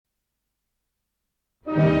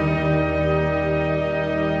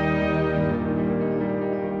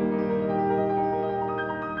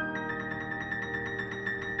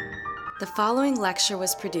The following lecture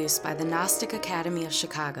was produced by the Gnostic Academy of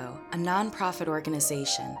Chicago, a nonprofit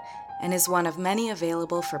organization, and is one of many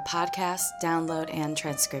available for podcast, download, and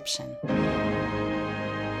transcription.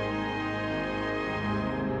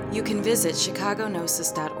 You can visit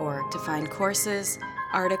chicagonosis.org to find courses,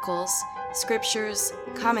 articles, scriptures,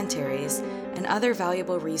 commentaries, and other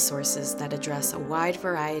valuable resources that address a wide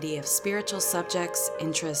variety of spiritual subjects,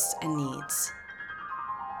 interests, and needs.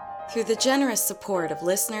 Through the generous support of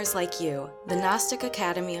listeners like you, the Gnostic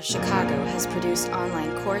Academy of Chicago has produced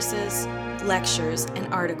online courses, lectures, and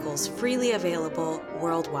articles freely available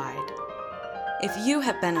worldwide. If you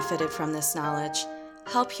have benefited from this knowledge,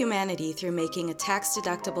 help humanity through making a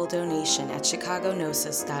tax-deductible donation at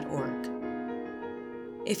chicagonosis.org.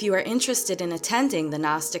 If you are interested in attending the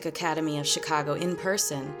Gnostic Academy of Chicago in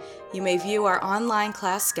person, you may view our online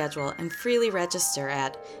class schedule and freely register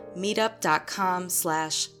at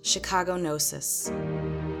meetup.com/chicagonosis.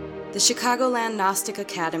 The Chicagoland Gnostic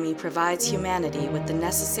Academy provides humanity with the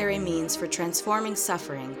necessary means for transforming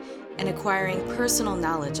suffering and acquiring personal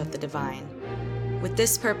knowledge of the divine. With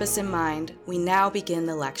this purpose in mind, we now begin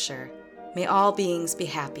the lecture. May all beings be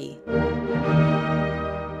happy.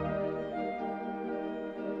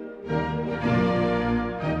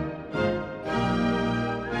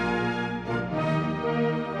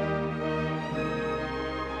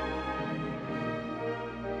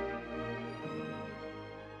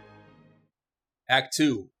 Act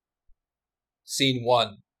 2, Scene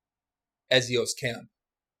 1, Ezio's camp.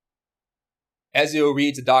 Ezio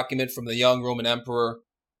reads a document from the young Roman emperor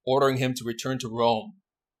ordering him to return to Rome,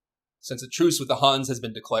 since a truce with the Huns has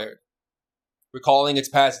been declared. Recalling its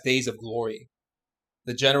past days of glory,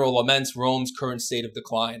 the general laments Rome's current state of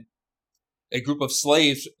decline. A group of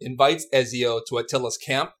slaves invites Ezio to Attila's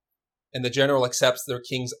camp, and the general accepts their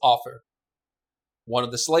king's offer. One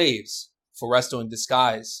of the slaves, Foresto in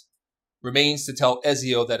disguise, remains to tell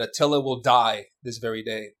Ezio that Attila will die this very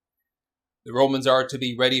day. The Romans are to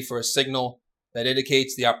be ready for a signal that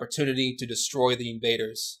indicates the opportunity to destroy the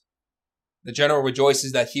invaders. The general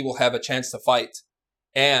rejoices that he will have a chance to fight,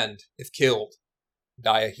 and, if killed,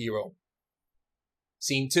 die a hero.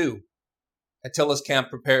 Scene 2. Attila's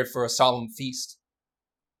camp prepared for a solemn feast.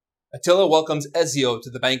 Attila welcomes Ezio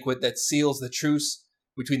to the banquet that seals the truce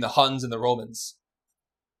between the Huns and the Romans.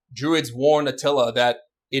 Druids warn Attila that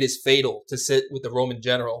it is fatal to sit with the Roman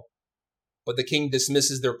general, but the king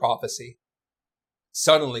dismisses their prophecy.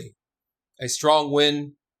 Suddenly, a strong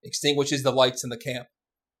wind extinguishes the lights in the camp.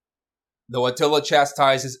 Though Attila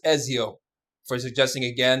chastises Ezio for suggesting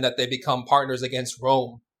again that they become partners against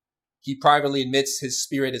Rome, he privately admits his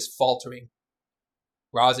spirit is faltering.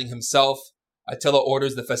 Rousing himself, Attila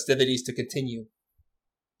orders the festivities to continue.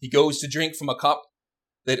 He goes to drink from a cup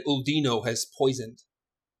that Uldino has poisoned,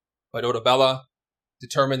 but Odabella,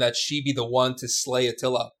 determined that she be the one to slay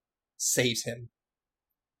Attila, saves him.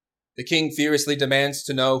 The king furiously demands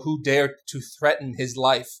to know who dared to threaten his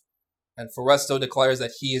life, and Foresto declares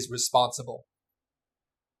that he is responsible.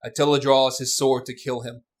 Attila draws his sword to kill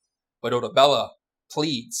him, but Odabella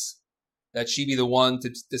pleads that she be the one to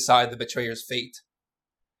decide the betrayer's fate.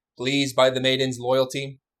 Pleased by the maiden's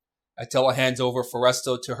loyalty, Attila hands over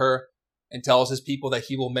Foresto to her and tells his people that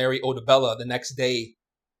he will marry Odabella the next day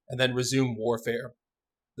and then resume warfare.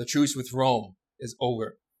 The truce with Rome is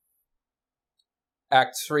over.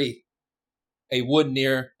 Act 3. A wood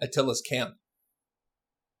near Attila's camp.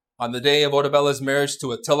 On the day of Odabella's marriage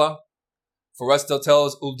to Attila, Foresto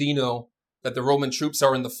tells Uldino that the Roman troops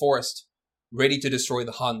are in the forest, ready to destroy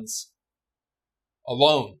the Huns.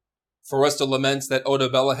 Alone, Foresto laments that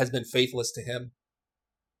Odabella has been faithless to him.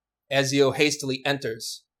 Ezio hastily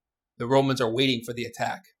enters. The Romans are waiting for the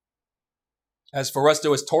attack. As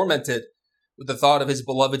Foresto is tormented with the thought of his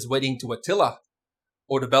beloved's wedding to Attila,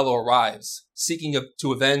 Odabella arrives, seeking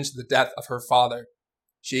to avenge the death of her father.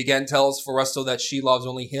 She again tells Foresto that she loves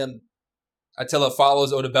only him. Attila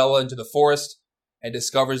follows Odabella into the forest and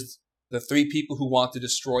discovers the three people who want to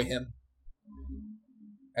destroy him.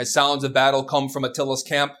 As sounds of battle come from Attila's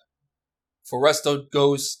camp, Foresto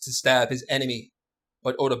goes to stab his enemy,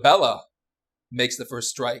 but Odabella makes the first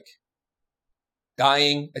strike.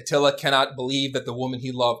 Dying, Attila cannot believe that the woman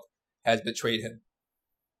he loved has betrayed him.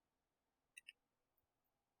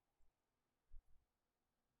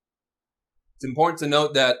 It's important to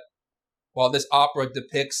note that while this opera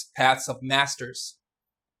depicts paths of masters,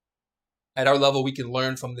 at our level we can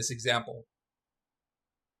learn from this example.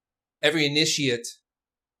 Every initiate,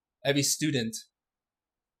 every student,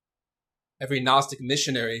 every Gnostic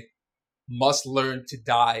missionary must learn to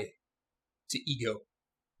die to ego.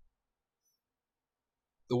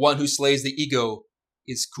 The one who slays the ego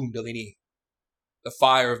is Kundalini. the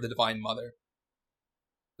fire of the Divine Mother,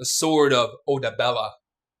 the sword of Odabella,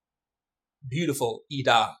 beautiful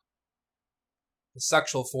Ida, the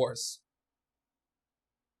sexual force.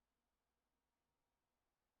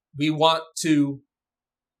 We want to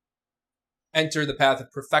enter the path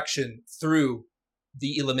of perfection through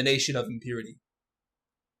the elimination of impurity.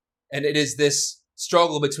 And it is this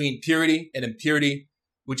struggle between purity and impurity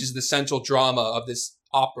which is the central drama of this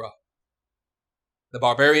opera. The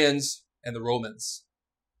barbarians and the Romans,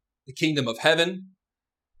 the kingdom of heaven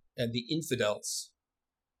and the infidels,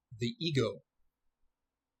 the ego.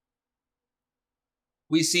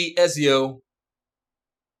 We see Ezio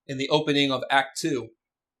in the opening of Act 2,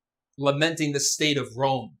 lamenting the state of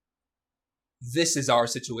Rome. This is our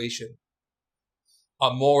situation.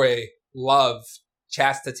 Amore, love,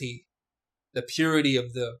 chastity, the purity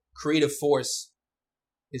of the creative force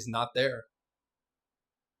is not there.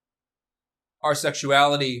 Our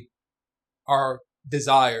sexuality, our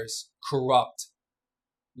desires corrupt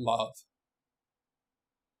love.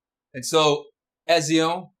 And so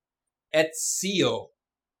Ezio, Ezio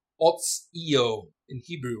in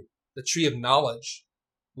Hebrew, the tree of knowledge,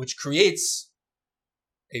 which creates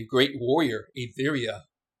a great warrior, a viria,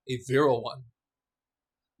 a virile one,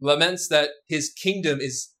 laments that his kingdom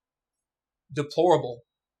is deplorable.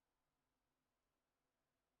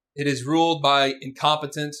 It is ruled by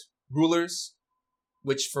incompetent rulers,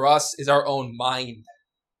 which for us is our own mind,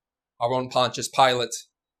 our own Pontius Pilate,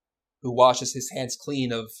 who washes his hands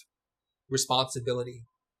clean of responsibility.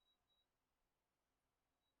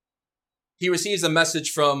 He receives a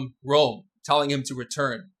message from Rome telling him to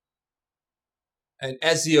return. And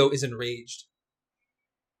Ezio is enraged.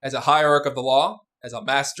 As a hierarch of the law, as a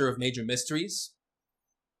master of major mysteries,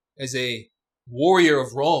 as a warrior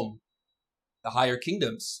of Rome, the higher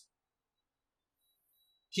kingdoms,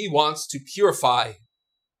 he wants to purify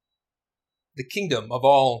the kingdom of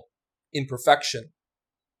all imperfection.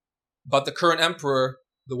 But the current emperor,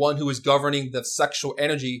 the one who is governing the sexual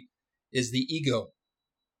energy, is the ego.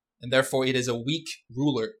 And therefore it is a weak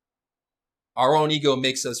ruler. Our own ego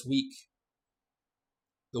makes us weak.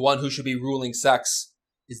 The one who should be ruling sex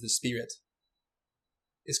is the Spirit,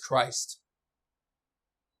 is Christ.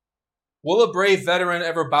 Will a brave veteran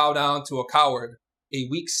ever bow down to a coward, a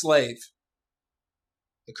weak slave?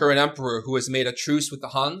 The current emperor who has made a truce with the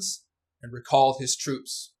Huns and recalled his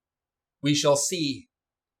troops. We shall see,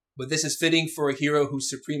 but this is fitting for a hero whose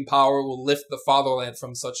supreme power will lift the fatherland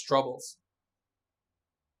from such troubles.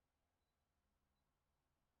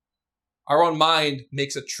 Our own mind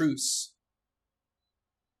makes a truce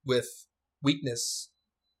with weakness,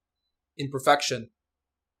 imperfection,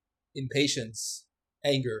 impatience,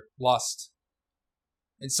 anger, lust.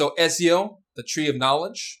 And so Ezio, the tree of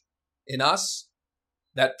knowledge, in us,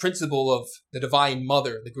 that principle of the Divine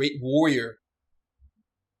Mother, the great warrior,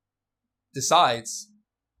 decides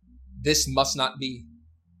this must not be.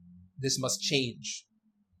 This must change.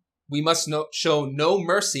 We must show no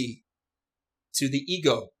mercy to the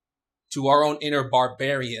ego, to our own inner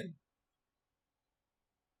barbarian.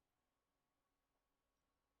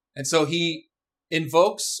 And so he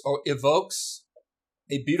invokes or evokes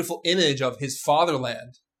a beautiful image of his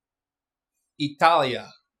fatherland, Italia,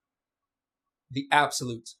 the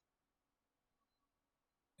absolute.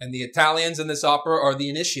 And the Italians in this opera are the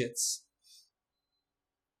initiates.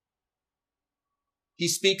 He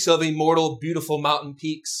speaks of immortal, beautiful mountain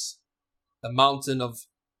peaks, the mountain of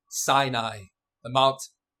Sinai, the Mount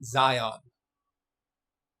Zion,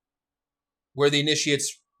 where the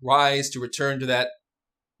initiates rise to return to that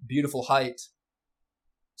beautiful height,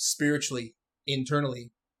 spiritually,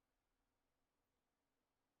 internally.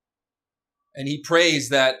 And he prays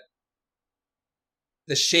that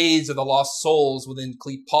the shades of the lost souls within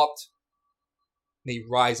Klipot may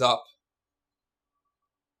rise up.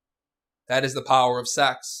 That is the power of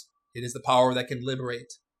sex. It is the power that can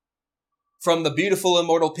liberate. From the beautiful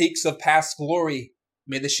immortal peaks of past glory,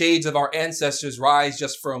 may the shades of our ancestors rise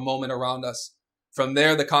just for a moment around us. From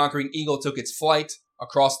there, the conquering eagle took its flight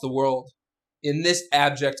across the world. In this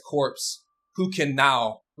abject corpse, who can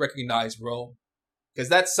now recognize Rome? Because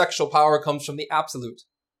that sexual power comes from the absolute,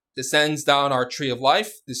 descends down our tree of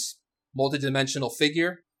life, this multidimensional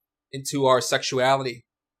figure, into our sexuality.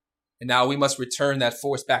 And now we must return that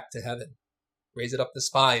force back to heaven. Raise it up the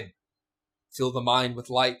spine. Fill the mind with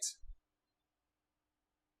light.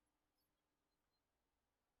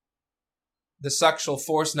 The sexual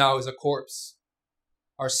force now is a corpse.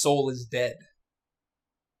 Our soul is dead.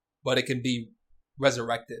 But it can be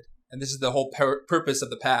resurrected. And this is the whole purpose of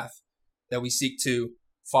the path that we seek to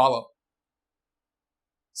follow.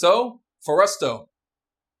 So, Foresto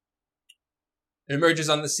emerges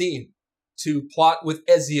on the scene to plot with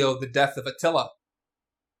Ezio the death of Attila.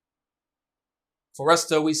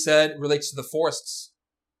 Foresto, we said, relates to the forests,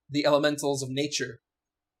 the elementals of nature.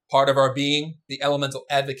 Part of our being, the elemental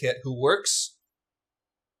advocate who works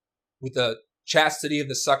with the chastity of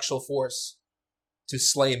the sexual force to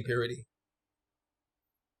slay impurity.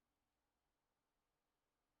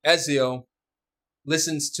 Ezio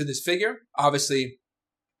listens to this figure. Obviously,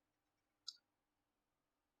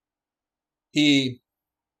 he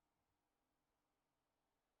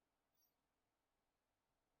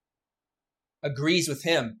agrees with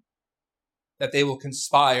him that they will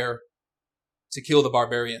conspire to kill the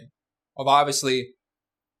barbarian. Although obviously,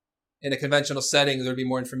 in a conventional setting, there'd be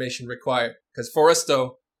more information required. Because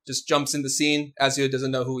Foresto just jumps in the scene. Ezio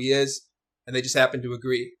doesn't know who he is, and they just happen to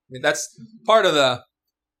agree. I mean, that's part of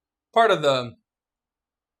the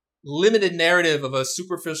limited narrative of a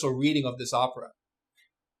superficial reading of this opera.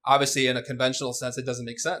 Obviously, in a conventional sense, it doesn't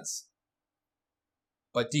make sense.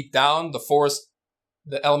 But deep down, the forest,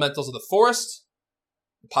 the elementals of the forest,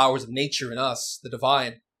 the powers of nature in us, the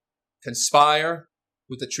divine, conspire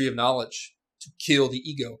with the tree of knowledge to kill the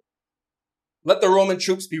ego. Let the Roman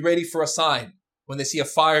troops be ready for a sign. When they see a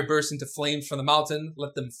fire burst into flames from the mountain,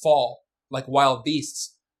 let them fall like wild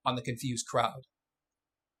beasts on the confused crowd.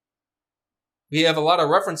 We have a lot of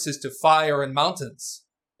references to fire and mountains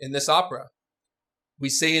in this opera. We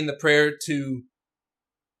say in the prayer to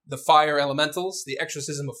the fire elementals, the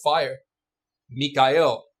exorcism of fire,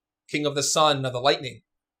 Mikael, king of the sun and of the lightning,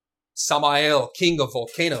 Samael, king of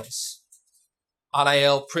volcanoes,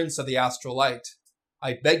 Anael, prince of the astral light,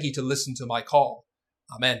 I beg you to listen to my call.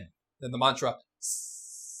 Amen. Then the mantra,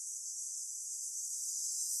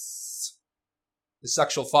 the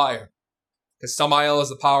sexual fire, because Samael is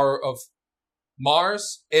the power of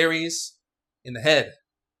Mars, Aries in the head,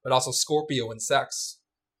 but also Scorpio in sex.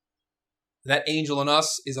 And that angel in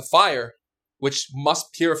us is a fire, which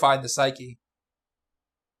must purify the psyche.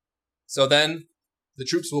 So then the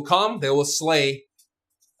troops will come, they will slay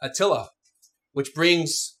Attila, which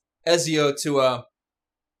brings Ezio to a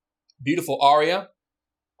beautiful aria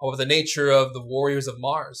over the nature of the warriors of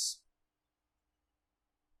Mars.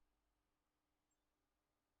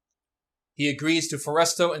 He agrees to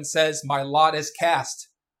Foresto and says, my lot is cast.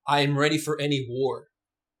 I am ready for any war.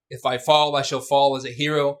 If I fall, I shall fall as a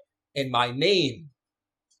hero, and my name,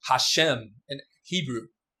 Hashem in Hebrew,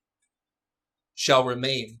 shall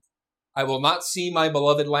remain. I will not see my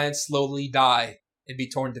beloved land slowly die and be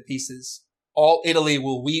torn to pieces. All Italy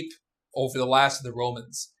will weep over the last of the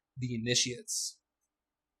Romans, the initiates.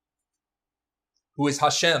 Who is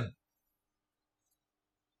Hashem?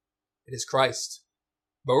 It is Christ.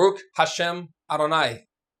 Baruch Hashem Adonai.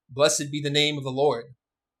 Blessed be the name of the Lord.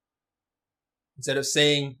 Instead of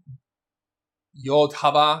saying Yod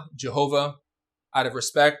Hava, Jehovah, out of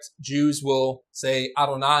respect, Jews will say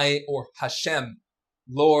Adonai or Hashem,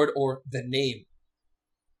 Lord or the name,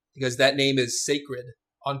 because that name is sacred,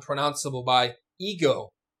 unpronounceable by ego,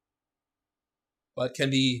 but can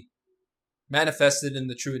be manifested in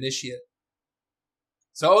the true initiate.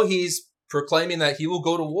 So he's proclaiming that he will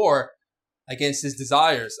go to war against his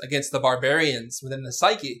desires, against the barbarians within the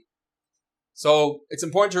psyche. So it's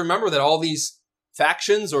important to remember that all these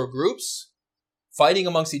factions or groups fighting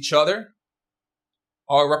amongst each other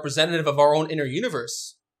are representative of our own inner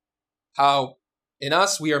universe. How in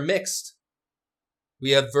us we are mixed.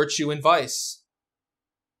 We have virtue and vice,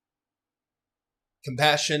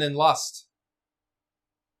 compassion and lust,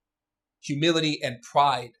 humility and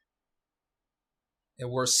pride.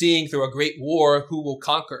 And we're seeing through a great war who will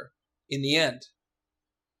conquer in the end.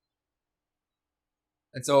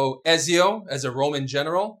 And so Ezio, as a Roman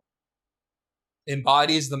general,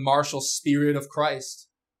 embodies the martial spirit of Christ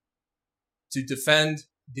to defend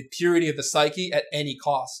the purity of the psyche at any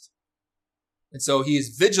cost. And so he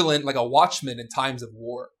is vigilant like a watchman in times of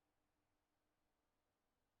war.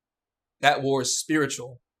 That war is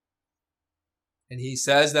spiritual. And he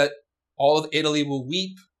says that all of Italy will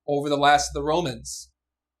weep over the last of the Romans,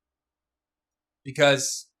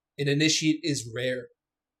 because an initiate is rare.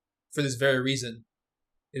 For this very reason,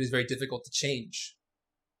 it is very difficult to change.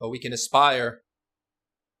 But we can aspire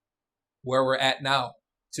where we're at now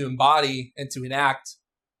to embody and to enact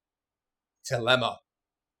telema,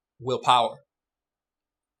 willpower.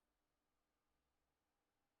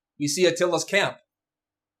 We see Attila's camp.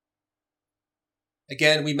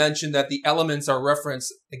 Again, we mentioned that the elements are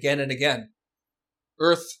referenced again and again.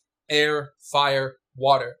 Earth, air, fire,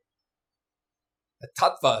 water. The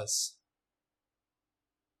tattvas.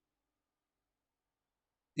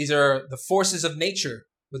 These are the forces of nature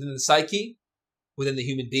within the psyche, within the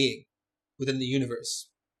human being, within the universe.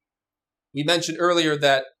 We mentioned earlier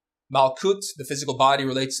that Malkut, the physical body,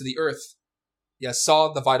 relates to the earth.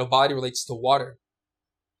 Yasod, the vital body, relates to water.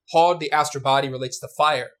 Hod, the astral body, relates to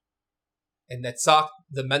fire. And Netzach,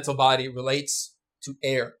 the mental body, relates to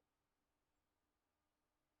air.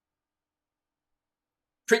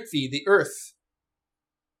 Prithvi, the earth.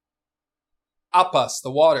 Apas,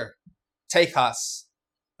 the water. Tehas,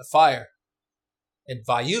 the fire. And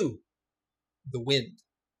Vayu, the wind.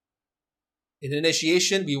 In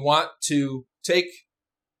initiation, we want to take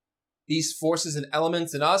these forces and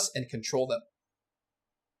elements in us and control them.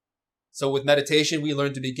 So with meditation, we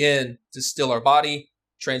learn to begin to still our body,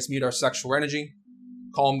 transmute our sexual energy,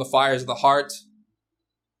 calm the fires of the heart,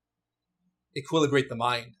 equilibrate the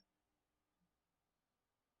mind.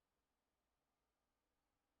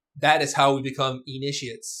 That is how we become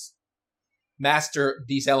initiates, master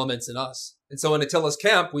these elements in us. And so in Attila's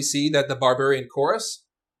camp, we see that the barbarian chorus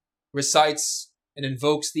recites and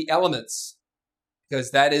invokes the elements,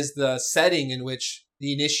 because that is the setting in which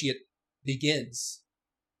the initiate begins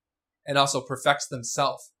and also perfects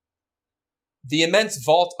themselves. The immense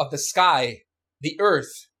vault of the sky, the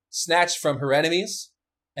earth, snatched from her enemies,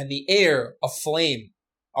 and the air of flame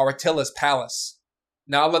are Attila's palace.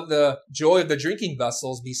 Now let the joy of the drinking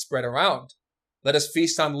vessels be spread around. Let us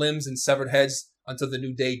feast on limbs and severed heads until the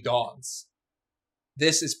new day dawns.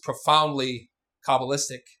 This is profoundly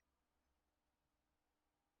Kabbalistic.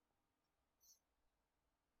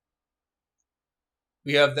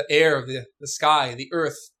 We have the air of the sky, the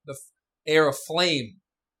earth, the air of flame,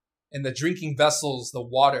 and the drinking vessels, the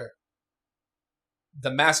water. The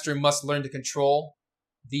master must learn to control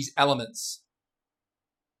these elements.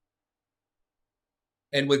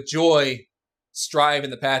 And with joy, strive in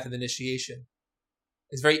the path of initiation.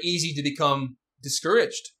 It's very easy to become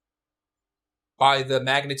discouraged by the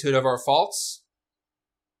magnitude of our faults,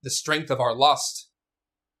 the strength of our lust,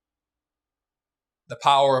 the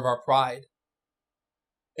power of our pride.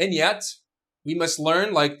 And yet, we must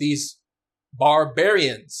learn, like these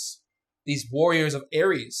barbarians, these warriors of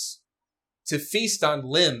Ares, to feast on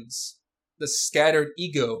limbs, the scattered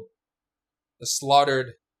ego, the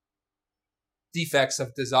slaughtered defects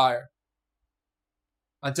of desire,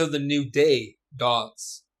 until the new day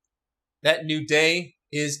dawns. That new day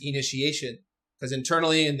is initiation, because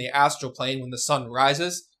internally in the astral plane, when the sun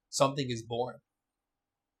rises, something is born.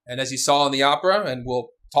 And as you saw in the opera, and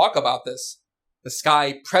we'll talk about this, the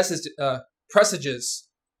sky presages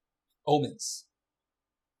omens.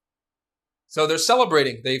 So they're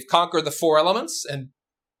celebrating. They've conquered the four elements. And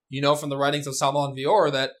you know from the writings of Salman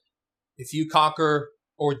Vior that if you conquer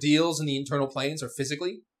ordeals in the internal planes or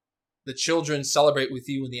physically, the children celebrate with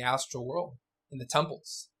you in the astral world, in the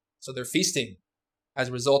temples. So they're feasting as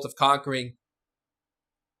a result of conquering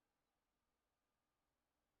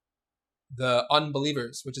the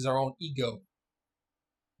unbelievers, which is our own ego.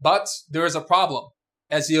 But there is a problem.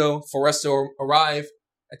 Ezio, Foresto arrive.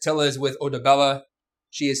 Attila is with Odabella.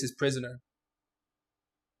 She is his prisoner.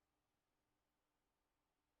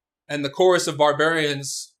 And the chorus of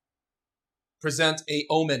barbarians present a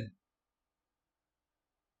omen.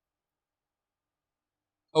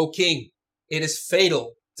 O king, it is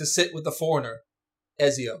fatal to sit with the foreigner,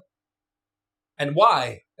 Ezio. And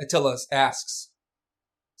why? Attila asks.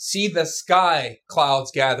 See the sky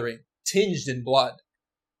clouds gathering, tinged in blood,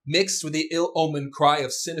 mixed with the ill-omened cry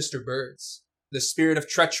of sinister birds. The spirit of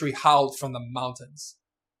treachery howled from the mountains.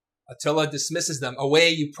 Attila dismisses them. Away,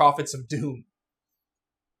 you prophets of doom.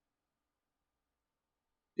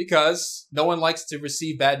 Because no one likes to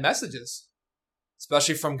receive bad messages,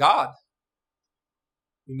 especially from God.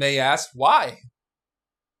 You may ask, why?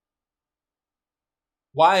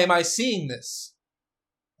 Why am I seeing this?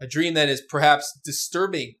 A dream that is perhaps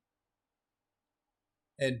disturbing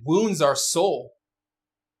and wounds our soul.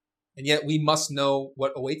 And yet we must know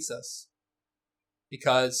what awaits us,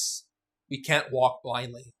 because we can't walk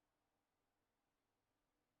blindly.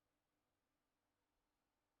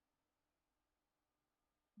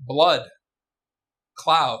 Blood,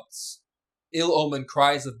 clouds, ill-omened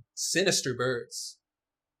cries of sinister birds.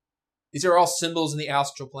 These are all symbols in the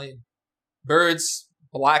astral plane. Birds,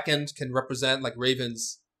 blackened, can represent, like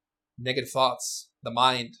ravens, negative thoughts, the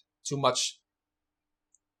mind, too much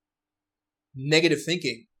negative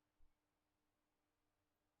thinking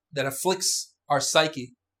that afflicts our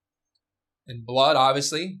psyche. And blood,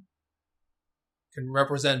 obviously, can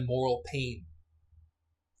represent moral pain.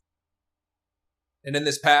 And in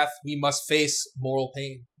this path, we must face moral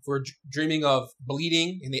pain. If we're dreaming of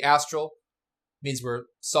bleeding in the astral, it means we're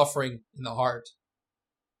suffering in the heart.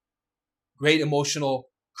 Great emotional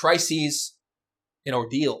crises and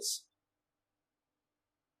ordeals.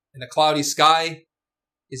 And a cloudy sky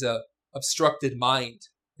is a obstructed mind.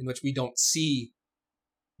 in which we don't see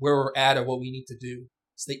where we're at or what we need to do.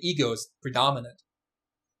 So the ego is predominant.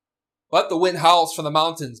 But the wind howls from the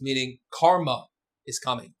mountains, meaning karma is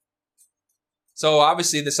coming. So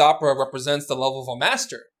obviously this opera represents the level of a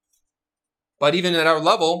master. But even at our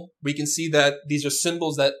level, we can see that these are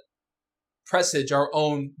symbols that presage our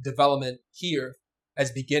own development here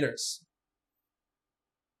as beginners.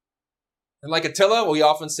 And like Attila, we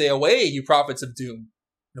often say, away, you prophets of doom.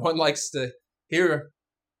 No one likes to hear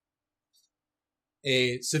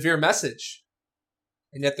a severe message.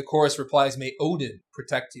 And yet the chorus replies, may Odin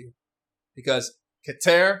protect you. Because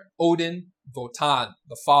Keter, Odin, Votan,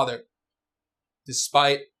 the Father,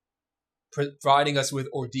 despite providing us with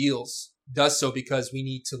ordeals, does so because we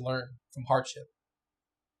need to learn from hardship.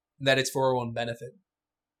 And that it's for our own benefit.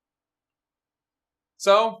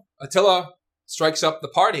 So Attila strikes up the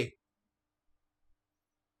party.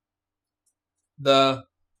 The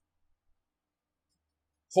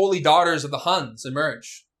holy daughters of the Huns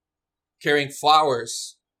emerge, carrying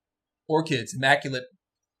flowers, orchids, immaculate,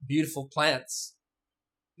 beautiful plants,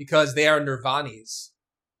 because they are nirvanis.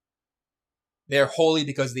 They are holy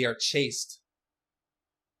because they are chaste.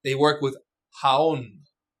 They work with Haon,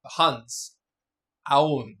 the Huns,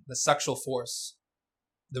 Aun, the sexual force,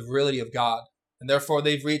 the virility of God. And therefore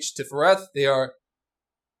they've reached Tifereth. They are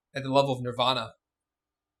at the level of nirvana.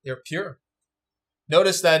 They are pure.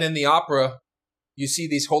 Notice that in the opera, you see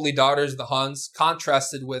these holy daughters of the Huns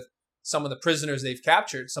contrasted with some of the prisoners they've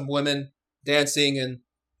captured, some women dancing in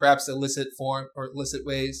perhaps illicit form or illicit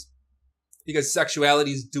ways, because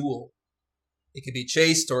sexuality is dual. It can be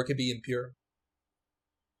chaste or it can be impure.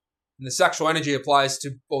 And the sexual energy applies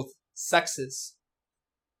to both sexes,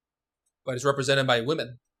 but is represented by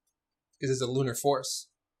women because it's a lunar force.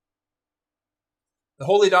 The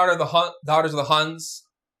holy daughters of the Huns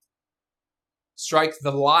strike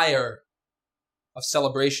the lyre of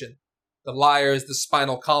celebration. The lyre is the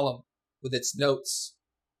spinal column with its notes,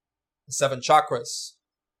 the 7 chakras,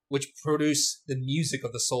 which produce the music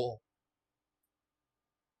of the soul.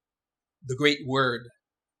 The great word,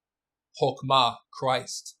 Chokmah,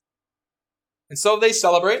 Christ. And so they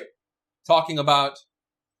celebrate, talking about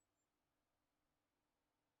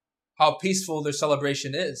how peaceful their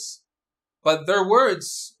celebration is. But their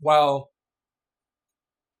words, while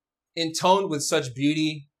intoned with such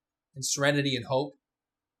beauty and serenity and hope,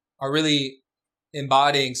 are really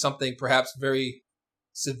embodying something perhaps very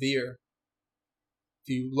severe.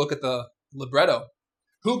 If you look at the libretto,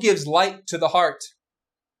 who gives light to the heart?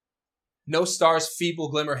 No star's feeble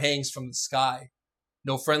glimmer hangs from the sky.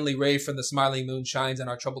 No friendly ray from the smiling moon shines on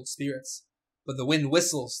our troubled spirits. But the wind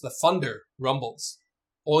whistles, the thunder rumbles.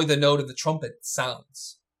 Only the note of the trumpet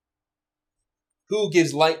sounds. Who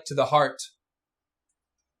gives light to the heart?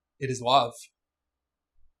 It is love,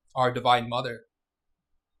 our divine mother.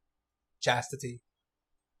 Chastity.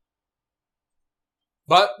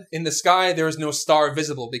 But in the sky, there is no star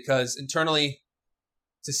visible because internally,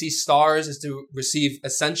 to see stars is to receive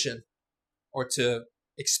ascension or to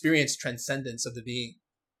experience transcendence of the being,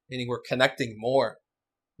 meaning we're connecting more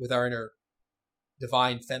with our inner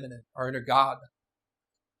divine feminine, our inner God,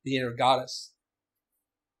 the inner goddess.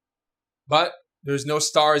 But there's no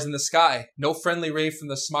stars in the sky. No friendly ray from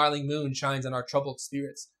the smiling moon shines on our troubled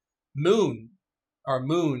spirits. Our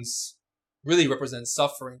moons, really represent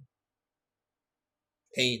suffering,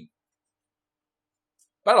 pain.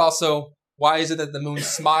 But also, why is it that the moon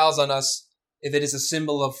smiles on us if it is a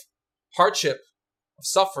symbol of hardship, of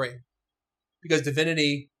suffering? Because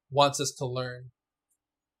divinity wants us to learn.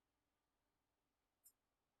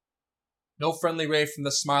 No friendly ray from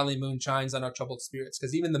the smiling moon shines on our troubled spirits,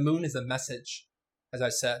 because even the moon is a message, as I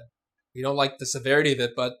said. We don't like the severity of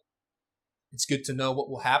it, but it's good to know what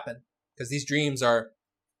will happen, because these dreams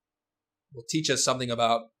will teach us something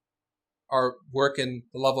about our work and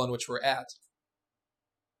the level in which we're at.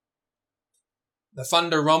 The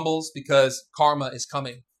thunder rumbles because karma is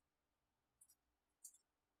coming.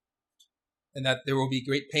 And that there will be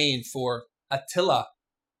great pain for Attila.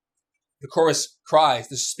 The chorus cries,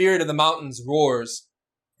 the spirit of the mountains roars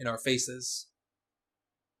in our faces.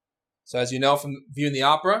 So as you know from viewing the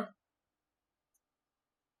opera,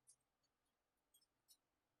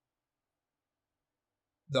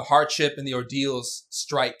 the hardship and the ordeals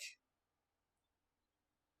strike.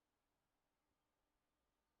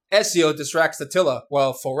 Ezio distracts Attila,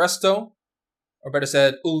 while Foresto, or better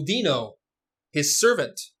said, Uldino, his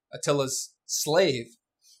servant, Attila's slave,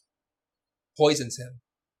 poisons him.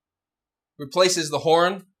 Replaces the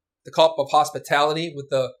horn, the cup of hospitality, with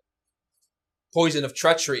the poison of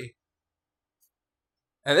treachery.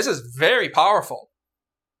 And this is very powerful.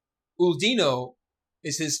 Uldino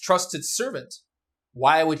is his trusted servant.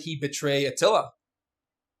 why would he betray Attila?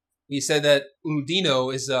 We said that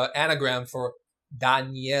Uldino is an anagram for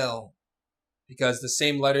Daniel, because the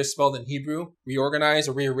same letters spelled in Hebrew, reorganized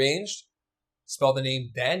or rearranged, spell the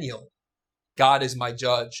name Daniel. God is my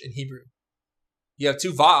judge in Hebrew. You have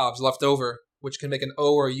two vavs left over, which can make an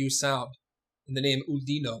O or a U sound, in the name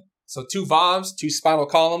Uldino. So two vavs, two spinal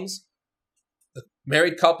columns, the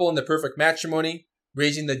married couple in the perfect matrimony,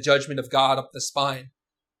 raising the judgment of God up the spine.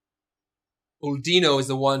 Uldino is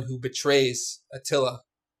the one who betrays Attila.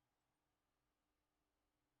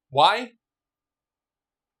 Why?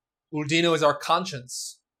 Uldino is our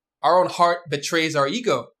conscience. Our own heart betrays our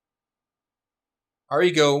ego. Our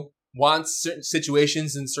ego wants certain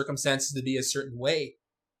situations and circumstances to be a certain way.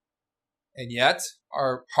 And yet,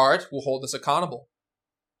 our heart will hold us accountable.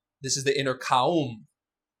 This is the inner kaum,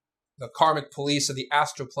 the karmic police of the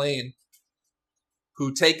astral plane,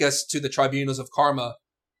 who take us to the tribunals of karma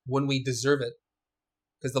when we deserve it.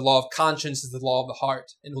 Because the law of conscience is the law of the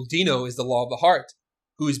heart. And Uldino is the law of the heart,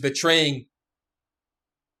 who is betraying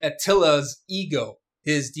Attila's ego,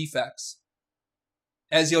 his defects.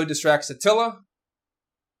 Ezio distracts Attila.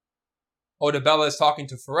 Odabella is talking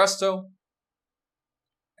to Foresto.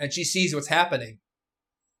 And she sees what's happening.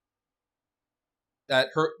 That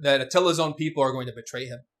Attila's own people are going to betray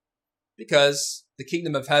him. Because the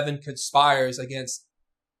kingdom of heaven conspires against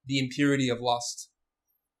the impurity of lust.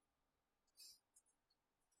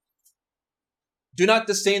 Do not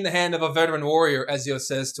disdain the hand of a veteran warrior, Ezio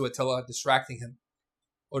says to Attila, distracting him.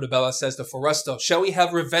 Odabella says to Foresto, shall we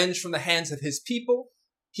have revenge from the hands of his people?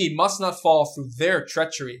 He must not fall through their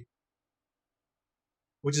treachery.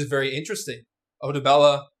 Which is very interesting.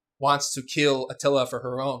 Odabella wants to kill Attila for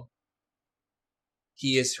her own.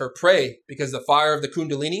 He is her prey because the fire of the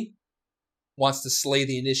Kundalini wants to slay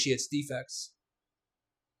the initiate's defects.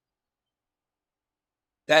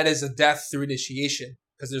 That is a death through initiation,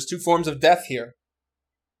 because there's two forms of death here.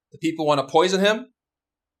 The people want to poison him,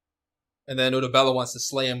 and then Odabella wants to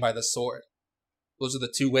slay him by the sword. Those are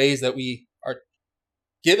the two ways that we are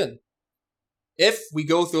given. If we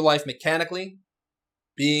go through life mechanically,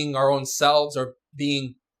 being our own selves or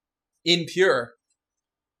being impure,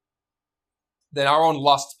 then our own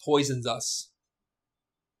lust poisons us.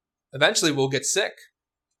 Eventually we'll get sick,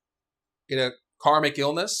 get a karmic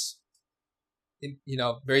illness,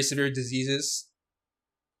 very severe diseases.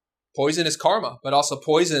 Poison is karma, but also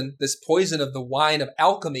this poison of the wine of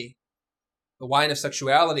alchemy, the wine of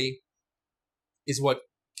sexuality, is what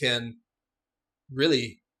can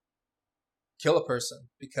really kill a person,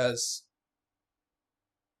 because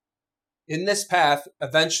in this path,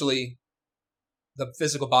 eventually, the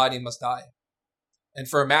physical body must die. And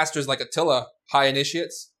for masters like Attila, high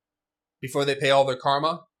initiates, before they pay all their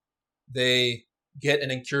karma, they get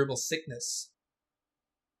an incurable sickness.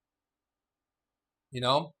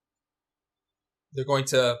 They're going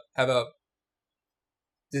to have a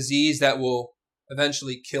disease that will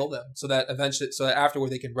eventually kill them, so that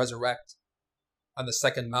afterward they can resurrect on the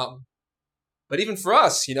second mountain. But even for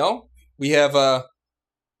us, we have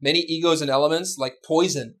many egos and elements like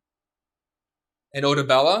poison. And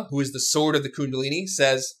Odabella, who is the sword of the Kundalini,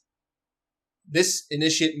 says, this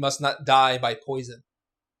initiate must not die by poison,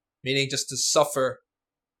 meaning just to suffer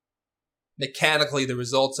mechanically the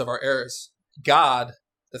results of our errors. God,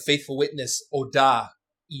 the faithful witness, Ida,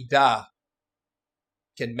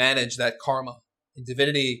 can manage that karma. And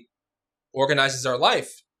Divinity organizes our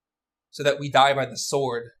life so that we die by the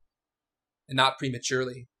sword and not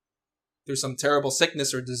prematurely through some terrible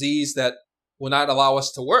sickness or disease that will not allow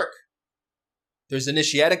us to work. There's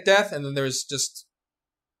initiatic death, and then there's just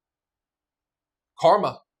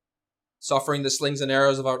karma, suffering the slings and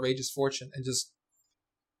arrows of outrageous fortune, and just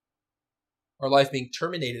our life being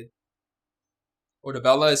terminated.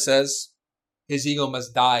 Odabella says his ego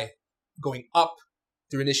must die, going up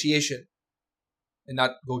through initiation and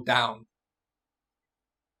not go down.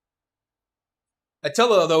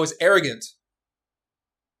 Attila, though, is arrogant.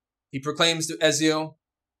 He proclaims to Ezio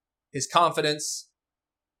his confidence,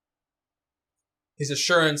 his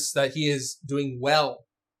assurance that he is doing well.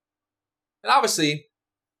 And obviously,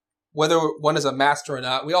 whether one is a master or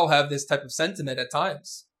not, we all have this type of sentiment at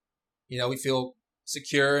times. We feel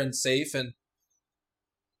secure and safe and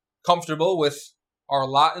comfortable with our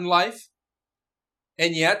lot in life.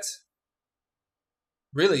 And yet,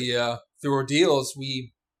 really, through ordeals,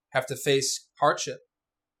 we have to face hardship.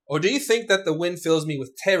 Or do you think that the wind fills me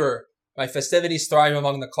with terror, my festivities thrive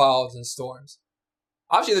among the clouds and storms?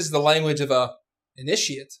 Obviously, this is the language of an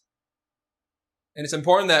initiate. And it's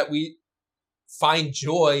important that we find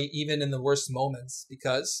joy even in the worst moments,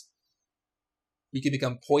 because we can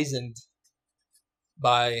become poisoned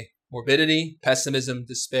by morbidity, pessimism,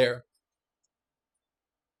 despair.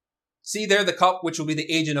 See there the cup which will be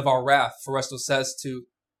the agent of our wrath, Foresto says to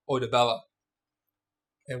Odabella.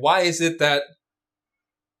 And why is it that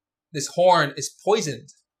this horn is poisoned?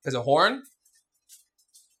 Because a horn,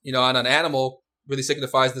 on an animal really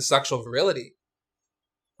signifies the sexual virility,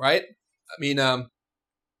 right? I mean,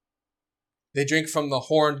 they drink from the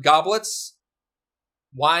horned goblets,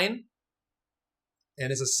 wine,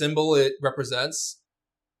 and as a symbol, it represents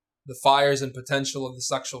the fires and potential of the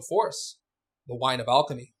sexual force, the wine of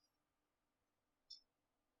alchemy.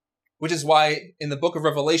 Which is why in the book of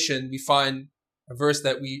Revelation, we find a verse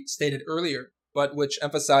that we stated earlier, but which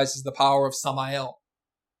emphasizes the power of Samael.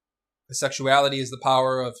 The sexuality is the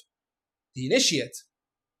power of the initiate.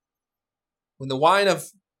 When the wine of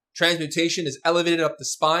transmutation is elevated up the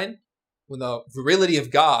spine, when the virility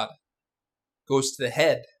of God goes to the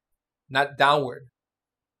head, not downward,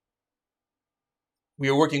 we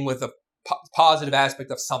are working with a positive aspect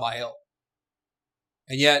of Samael.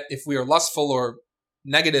 And yet, if we are lustful or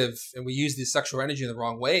negative and we use the sexual energy in the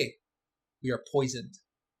wrong way, we are poisoned.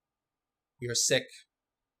 We are sick.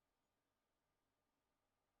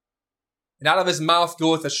 And out of his mouth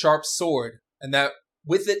goeth a sharp sword, and that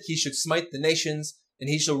with it he should smite the nations, and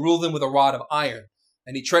he shall rule them with a rod of iron.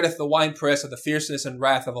 And he treadeth the winepress of the fierceness and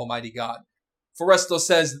wrath of Almighty God. Foresto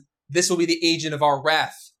says this will be the agent of our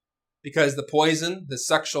wrath, because the poison, the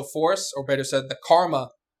sexual force, or better said, the karma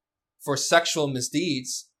for sexual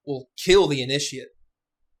misdeeds will kill the initiate.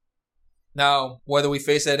 Now, whether we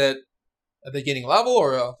face it at a beginning level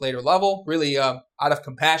or a later level, really, out of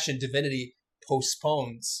compassion, Divinity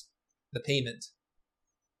postpones the payment.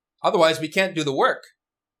 Otherwise, we can't do the work.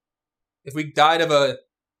 If we died of a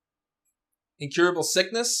incurable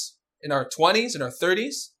sickness in our 20s, in our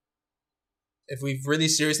 30s, if we've really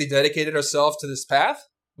seriously dedicated ourselves to this path,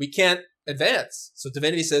 we can't advance. So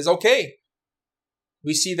Divinity says, okay,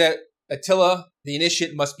 we see that Attila, the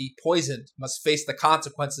initiate, must be poisoned, must face the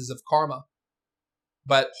consequences of karma.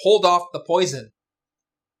 But hold off the poison.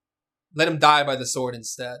 Let him die by the sword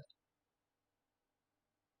instead.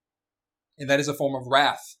 And that is a form of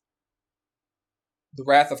wrath. The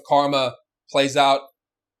wrath of karma plays out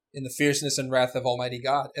in the fierceness and wrath of Almighty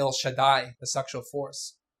God, El Shaddai, the sexual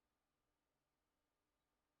force.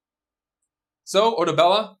 So,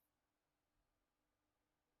 Odabella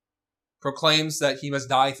proclaims that he must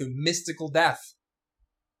die through mystical death.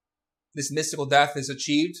 This mystical death is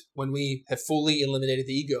achieved when we have fully eliminated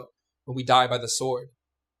the ego, when we die by the sword.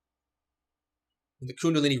 When the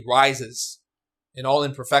Kundalini rises and all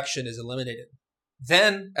imperfection is eliminated.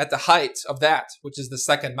 Then, at the height of that, which is the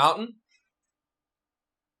second mountain,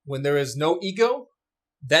 when there is no ego,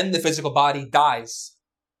 then the physical body dies.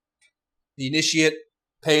 The initiate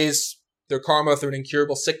pays their karma through an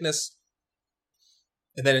incurable sickness,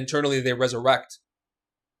 and then internally they resurrect.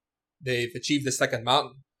 They've achieved the second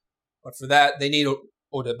mountain. But for that, they need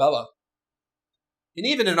Odabella. And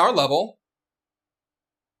even in our level,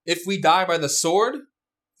 if we die by the sword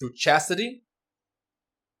through chastity,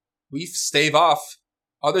 we stave off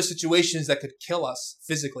other situations that could kill us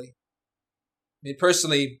physically. I mean,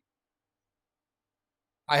 personally,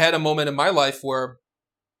 I had a moment in my life where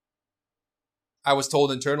I was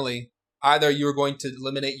told internally, either you're going to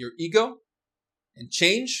eliminate your ego and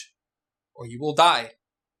change, or you will die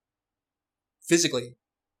physically.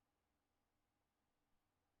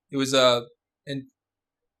 It was a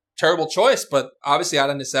terrible choice, but obviously out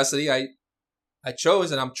of necessity, I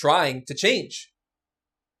chose, and I'm trying to change.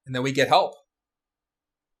 And then we get help.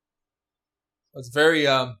 It's very,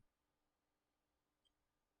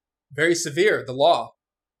 very severe. The law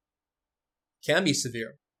can be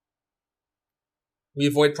severe. We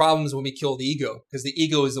avoid problems when we kill the ego, because the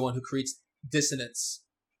ego is the one who creates dissonance,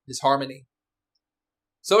 disharmony.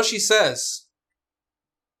 So she says,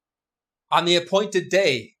 on the appointed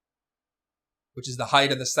day, which is the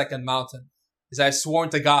height of the second mountain, as I have sworn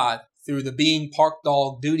to God, through the being park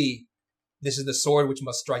dog duty, this is the sword which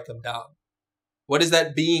must strike him down. What is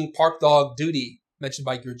that being park dog duty mentioned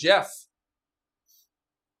by Gurdjieff?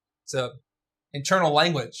 It's an internal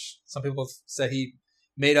language. Some people say he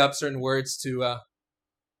made up certain words to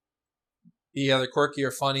be either quirky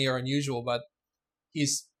or funny or unusual, but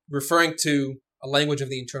he's referring to a language of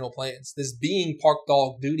the internal planes. This being park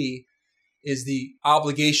dog duty is the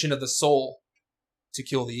obligation of the soul to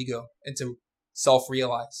kill the ego and to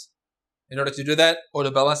self-realize. In order to do that,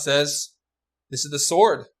 Odabella says, this is the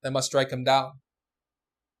sword that must strike him down.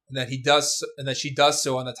 And that she does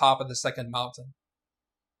so on the top of the second mountain.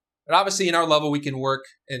 But obviously in our level, we can work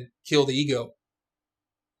and kill the ego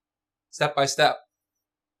step by step.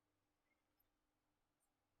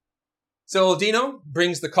 So Uldino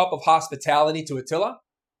brings the cup of hospitality to Attila.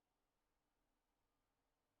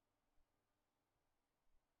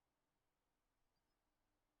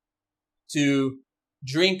 To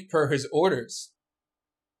drink per his orders.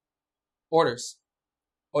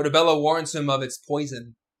 Odabella warns him of its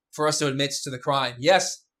poison. Foresto admits to the crime.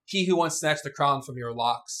 Yes, he who once snatched the crown from your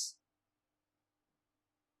locks.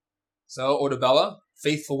 So Odabella,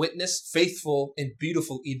 faithful witness, faithful and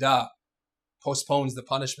beautiful Ida, postpones the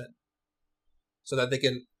punishment so that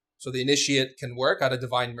the initiate can work out of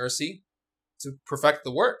divine mercy to perfect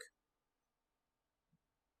the work.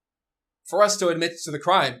 Foresto admits to the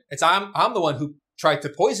crime. I'm the one who tried to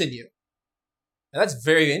poison you. And that's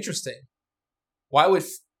very interesting. Why would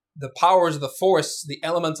the powers of the force, the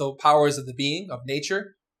elemental powers of the being, of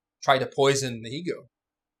nature, try to poison the ego?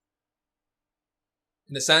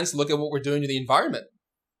 In a sense, look at what we're doing to the environment.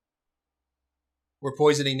 We're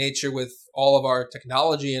poisoning nature with all of our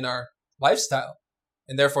technology and our lifestyle.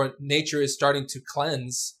 And therefore, nature is starting to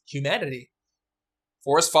cleanse humanity.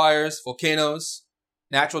 Forest fires, volcanoes,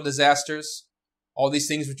 natural disasters, all these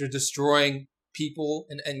things which are destroying people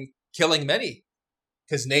and killing many.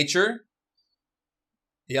 Because nature,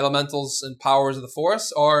 the elementals and powers of the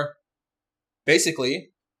force, are basically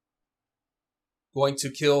going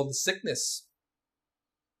to kill the sickness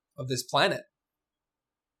of this planet.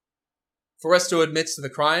 Foresto admits to the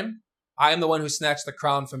crime. I am the one who snatched the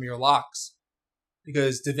crown from your locks.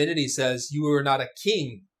 Because Divinity says you are not a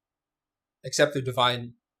king except through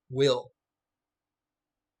divine will.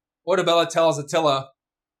 Odabella tells Attila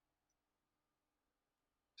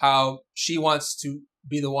how she wants to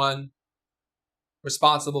be the one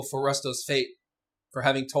responsible for Foresto's fate, for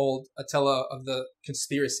having told Attila of the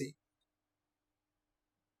conspiracy.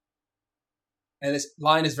 And this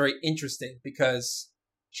line is very interesting because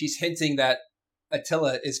she's hinting that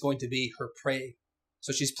Attila is going to be her prey.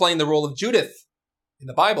 So she's playing the role of Judith in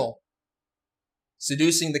the Bible,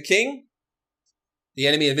 seducing the king, the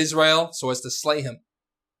enemy of Israel, so as to slay him.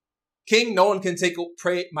 King, no one can take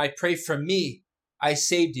my prey from me. I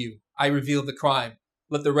saved you. I revealed the crime.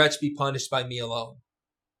 Let the wretch be punished by me alone.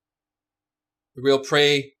 The real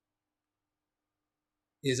prey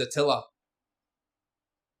is Attila.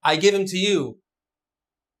 I give him to you,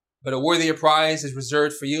 but a worthier prize is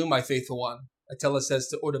reserved for you, my faithful one. Attila says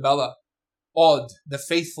to Odabella, Od, the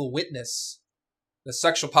faithful witness, the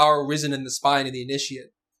sexual power risen in the spine of the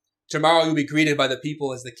initiate. Tomorrow you'll be greeted by the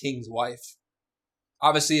people as the king's wife.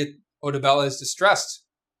 Obviously, Odabella is distressed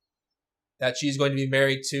that she's going to be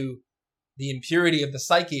married to the impurity of the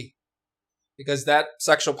psyche, because that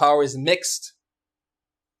sexual power is mixed,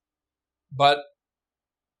 but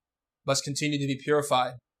must continue to be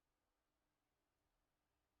purified.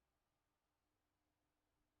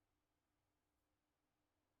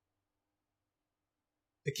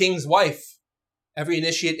 The king's wife, every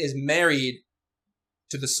initiate is married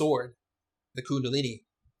to the sword, the Kundalini,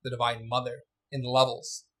 the divine mother, in the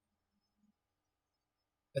levels.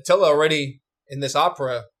 Attila already in this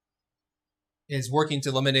opera is working to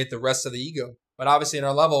eliminate the rest of the ego. But obviously in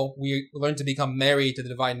our level, we learn to become married to the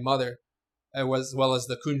divine mother, as well as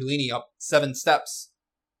the Kundalini, up 7 steps,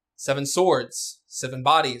 7 swords, 7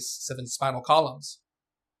 bodies, 7 spinal columns.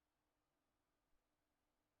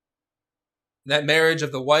 That marriage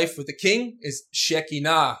of the wife with the king is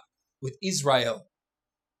Shekinah with Israel,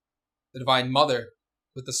 the divine mother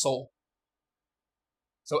with the soul.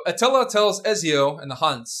 So Attila tells Ezio and the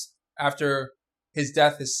Huns, after his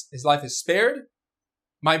death, his life is spared,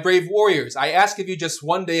 my brave warriors, I ask of you just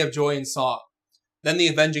one day of joy and song. Then the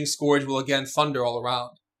avenging scourge will again thunder all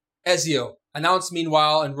around. Ezio, announce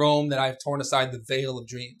meanwhile in Rome that I have torn aside the veil of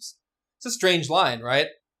dreams. It's a strange line, right?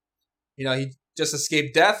 He just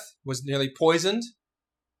escaped death, was nearly poisoned.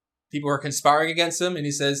 People are conspiring against him, and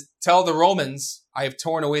he says, tell the Romans I have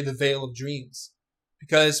torn away the veil of dreams.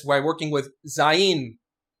 Because by working with Zain,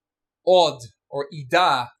 Od, or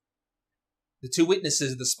Ida, the 2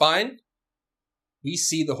 witnesses of the spine, we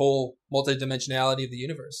see the whole multidimensionality of the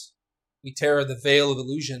universe. We tear the veil of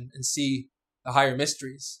illusion and see the higher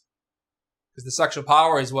mysteries. Because the sexual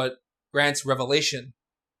power is what grants revelation.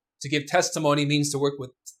 To give testimony means to work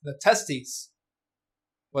with the testes,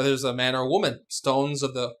 whether it's a man or a woman, stones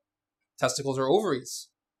of the testicles or ovaries.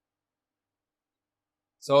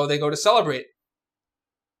 So they go to celebrate.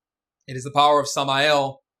 It is the power of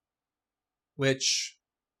Samael which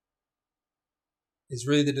is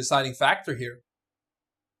really the deciding factor here.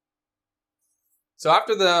 So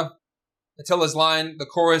after Attila's line, the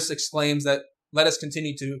chorus exclaims that let us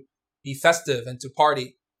continue to be festive and to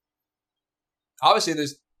party. Obviously,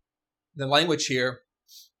 there's the language here.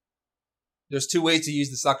 There's 2 ways to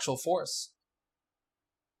use the sexual force.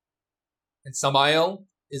 And Samael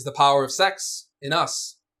is the power of sex in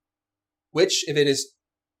us, which, if it is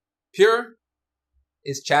pure,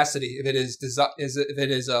 is chastity. If it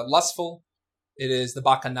is lustful, it is the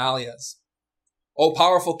bacchanalias. O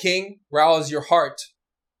powerful king, rouse your heart.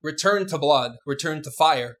 Return to blood, return to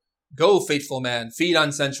fire. Go, faithful man, feed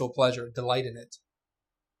on sensual pleasure, delight in it.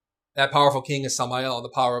 That powerful king is Samael, the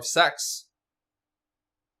power of sex.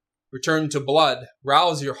 Return to blood,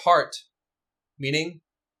 rouse your heart, meaning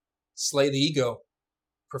slay the ego,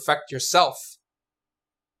 perfect yourself.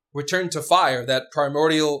 Return to fire, that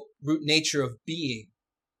primordial root nature of being.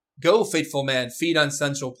 Go, faithful man, feed on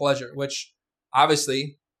sensual pleasure, which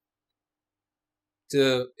obviously,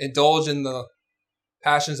 to indulge in the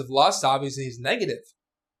passions of lust, obviously is negative.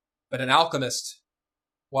 But an alchemist,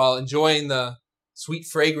 while enjoying the sweet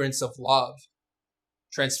fragrance of love,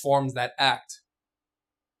 transforms that act.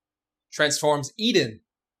 Transforms Eden,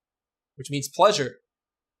 which means pleasure,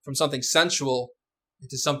 from something sensual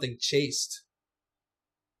into something chaste.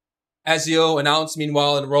 Ezio announced,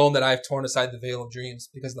 meanwhile, in Rome that I have torn aside the veil of dreams,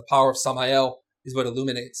 because the power of Samael is what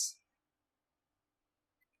illuminates.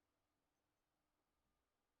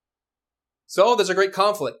 So there's a great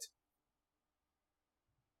conflict.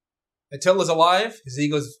 Attila's alive, his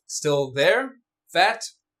ego's still there, fat.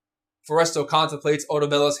 Foresto contemplates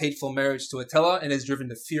Odabella's hateful marriage to Attila and is driven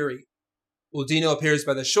to fury. Uldino appears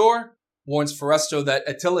by the shore, warns Foresto that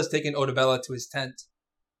Attila has taken Odabella to his tent.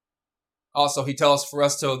 Also, he tells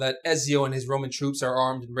Foresto that Ezio and his Roman troops are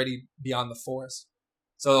armed and ready beyond the forest.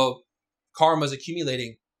 So, karma is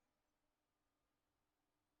accumulating.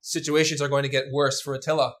 Situations are going to get worse for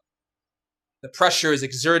Attila. The pressure is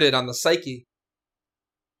exerted on the psyche.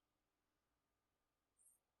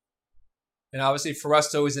 And obviously,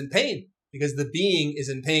 Foresto is in pain, because the being is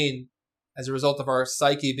in pain as a result of our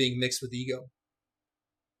psyche being mixed with ego.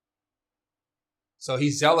 So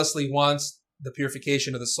he zealously wants the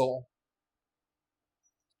purification of the soul.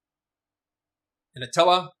 And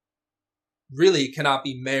Attila really cannot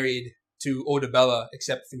be married to Odabella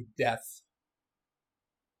except through death.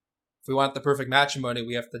 If we want the perfect matrimony,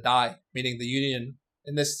 we have to die, meaning the union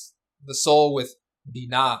in this, the soul with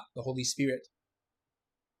Binah, the Holy Spirit.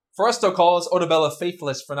 Foresto calls Odabella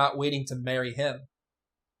faithless for not waiting to marry him.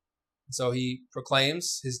 So he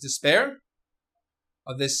proclaims his despair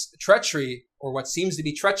of this treachery, or what seems to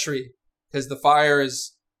be treachery, because the fire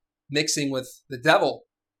is mixing with the devil.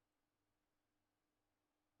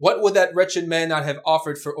 What would that wretched man not have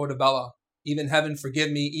offered for Odabella? Even heaven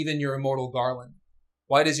forgive me, even your immortal garland.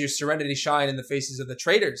 Why does your serenity shine in the faces of the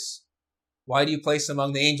traitors? Why do you place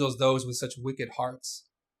among the angels those with such wicked hearts?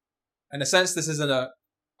 In a sense, this isn't a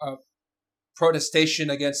protestation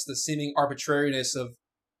against the seeming arbitrariness of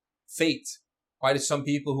fate. Why do some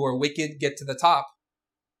people who are wicked get to the top,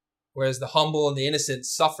 whereas the humble and the innocent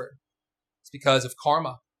suffer? It's because of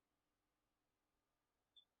karma.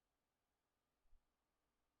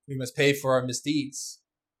 We must pay for our misdeeds.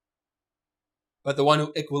 But the one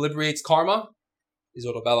who equilibrates karma is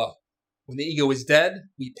Odabella. When the ego is dead,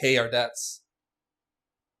 we pay our debts.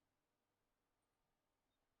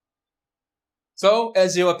 So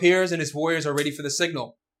Ezio appears and his warriors are ready for the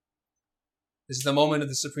signal. This is the moment of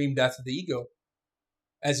the supreme death of the ego.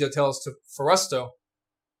 Ezio tells to Foresto,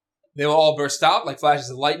 they will all burst out like flashes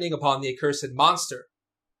of lightning upon the accursed monster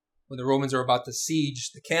when the Romans are about to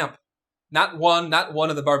siege the camp. Not one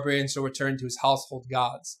of the barbarians shall return to his household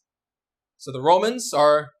gods. So the Romans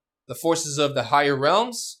are the forces of the higher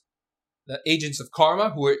realms, the agents of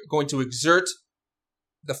karma, who are going to exert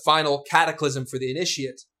the final cataclysm for the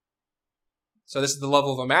initiate. So this is the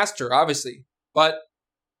level of a master, obviously. But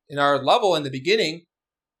in our level in the beginning,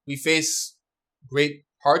 we face great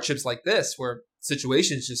hardships like this, where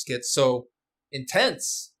situations just get so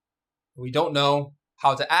intense, we don't know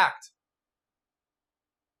how to act.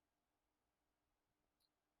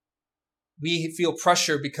 We feel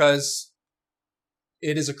pressure because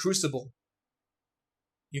it is a crucible.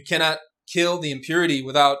 You cannot kill the impurity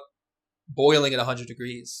without boiling at 100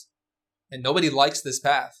 degrees. And nobody likes this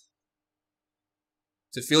path.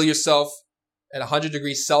 To feel yourself at 100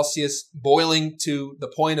 degrees Celsius boiling to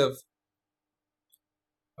the point of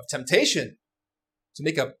temptation, to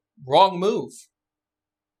make a wrong move,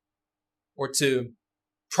 or to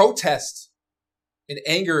protest in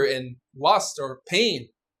anger and lust or pain,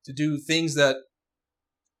 to do things that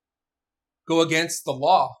go against the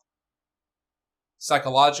law,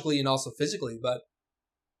 psychologically and also physically. But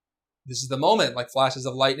this is the moment, like flashes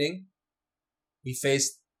of lightning, we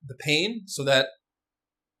face the pain so that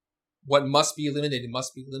what must be eliminated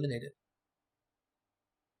must be eliminated.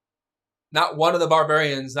 Not one of the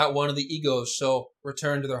barbarians, not one of the egos shall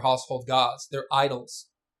return to their household gods, their idols.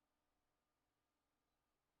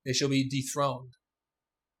 they shall be dethroned.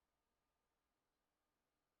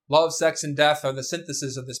 Love, sex, and death are the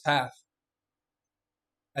synthesis of this path,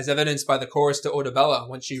 as evidenced by the chorus to Odabella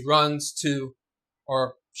when she runs to,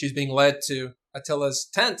 or she's being led to Attila's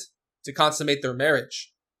tent to consummate their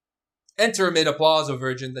marriage. Enter amid applause, O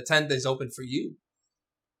virgin, the tent is open for you.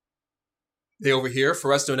 They overhear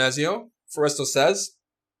Foresto and Ezio. Foresto says,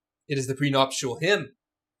 it is the prenuptial hymn.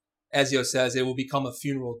 Ezio says, it will become a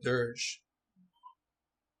funeral dirge.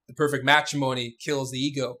 The perfect matrimony kills the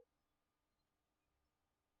ego.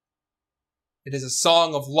 It is a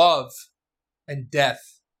song of love and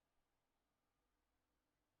death.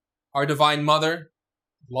 Our Divine Mother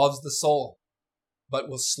loves the soul, but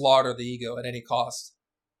will slaughter the ego at any cost.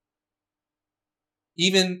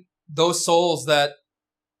 Even those souls that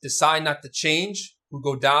decide not to change, who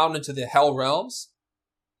go down into the hell realms,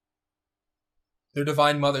 their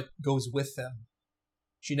Divine Mother goes with them.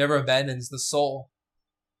 She never abandons the soul,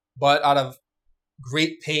 but out of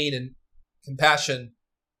great pain and compassion,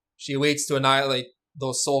 she waits to annihilate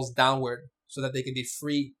those souls downward so that they can be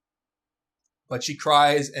free. But she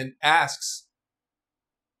cries and asks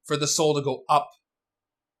for the soul to go up,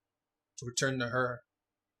 to return to her.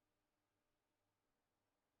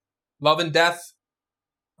 Love and death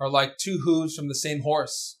are like two hooves from the same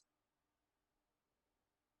horse.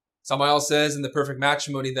 Samael says in the perfect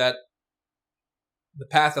matrimony that the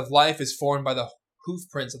path of life is formed by the hoof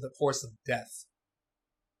prints of the horse of death.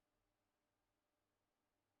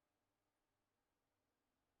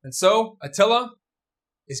 And so Attila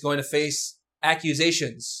is going to face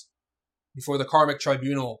accusations before the karmic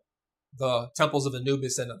tribunal, the temples of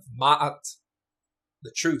Anubis and of Ma'at,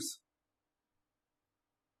 the truth.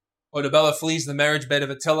 Odabella flees the marriage bed of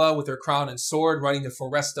Attila with her crown and sword, running to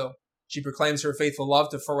Foresto. She proclaims her faithful love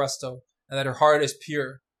to Foresto and that her heart is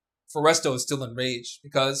pure. Foresto is still enraged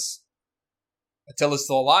because Attila is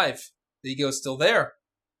still alive. The ego is still there.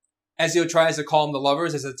 Ezio tries to calm the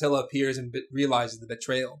lovers as Attila appears and realizes the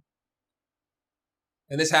betrayal.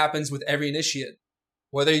 And this happens with every initiate.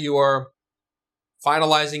 Whether you are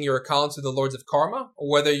finalizing your accounts with the Lords of Karma, or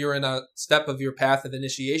whether you're in a step of your path of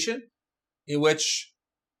initiation in which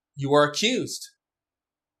you are accused,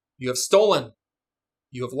 you have stolen,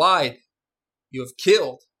 you have lied, you have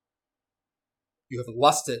killed, you have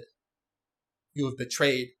lusted, you have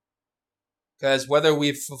betrayed. Because whether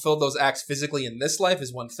we've fulfilled those acts physically in this life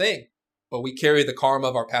is one thing, but we carry the karma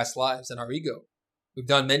of our past lives and our ego. We've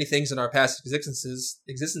done many things in our past existences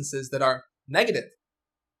that are negative.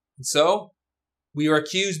 And so, we are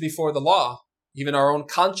accused before the law. Even our own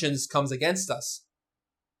conscience comes against us.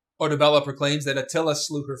 Odabella proclaims that Attila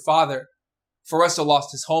slew her father. Foresto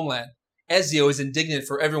lost his homeland. Ezio is indignant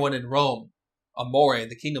for everyone in Rome, Amore,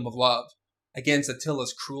 the kingdom of love, against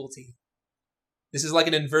Attila's cruelty. This is like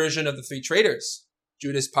an inversion of the three traitors,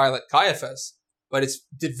 Judas, Pilate, Caiaphas, but it's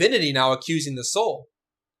divinity now accusing the soul.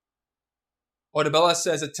 Odabella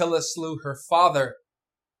says Attila slew her father.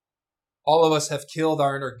 All of us have killed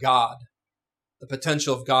our inner God, the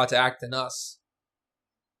potential of God to act in us.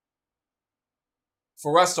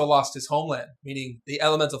 Foresto lost his homeland, meaning the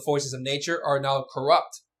elemental forces of nature are now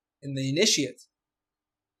corrupt in the initiate.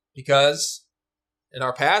 Because in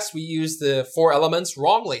our past, we used the four elements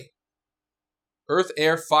wrongly. Earth,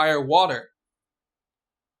 air, fire, water.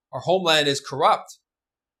 Our homeland is corrupt.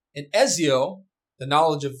 And Ezio, the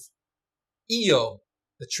knowledge of Io,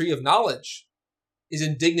 the tree of knowledge, is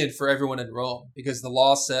indignant for everyone in Rome because the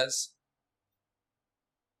law says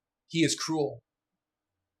he is cruel.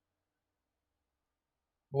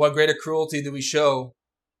 But what greater cruelty do we show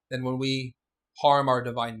than when we harm our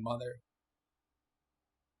Divine Mother?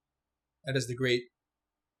 That is the great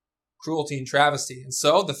cruelty and travesty. And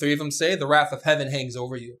so the three of them say, the wrath of heaven hangs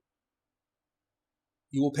over you.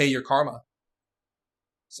 You will pay your karma.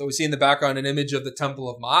 So we see in the background an image of the temple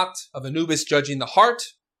of Ma'at, of Anubis judging the heart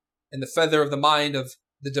and the feather of the mind of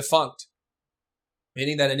the defunct.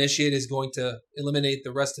 Meaning that initiate is going to eliminate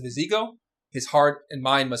the rest of his ego. His heart and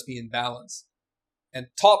mind must be in balance. And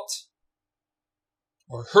Tot,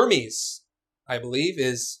 or Hermes, I believe,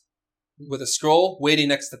 is with a scroll waiting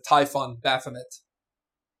next to Typhon Baphomet.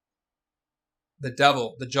 The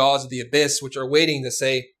devil, the jaws of the abyss, which are waiting to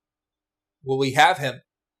say, will we have him?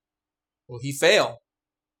 Will he fail?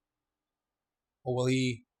 Or will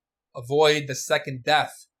he avoid the second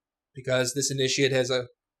death? Because this initiate has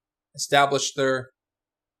established their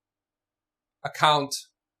account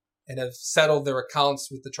and have settled their accounts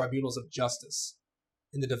with the tribunals of justice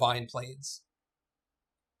in the divine planes.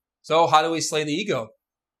 So how do we slay the ego?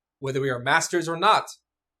 Whether we are masters or not,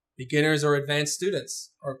 beginners or advanced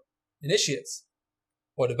students, or initiates.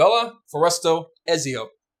 Odabella, Foresto, Ezio.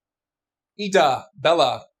 Ida,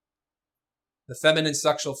 Bella, the feminine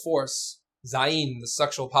sexual force, Zain, the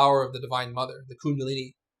sexual power of the Divine Mother, the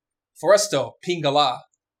Kundalini, Foresto, Pingala,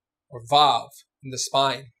 or Vav, in the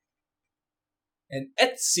spine, and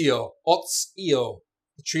Ezio, Io,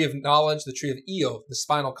 the tree of knowledge, the tree of Io, the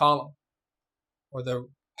spinal column, or the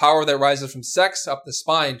power that rises from sex up the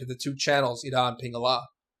spine to the two channels, Ida and Pingala.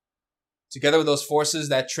 Together with those forces,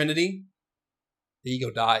 that trinity, the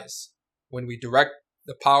ego dies when we direct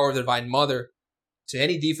the power of the Divine Mother to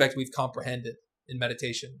any defect we've comprehended in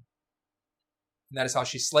meditation. And that is how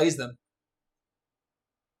she slays them.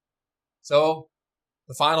 So,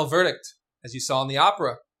 the final verdict, as you saw in the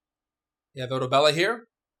opera, you have Odabella here.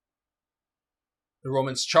 The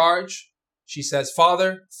Romans charge. She says,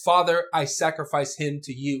 Father, Father, I sacrifice him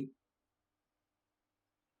to you.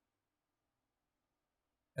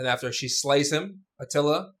 And after she slays him,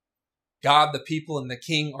 Attila, God, the people, and the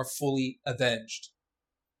king are fully avenged.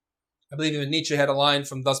 I believe even Nietzsche had a line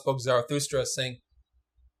from Thus Spoke Zarathustra saying,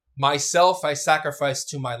 myself I sacrifice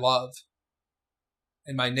to my love,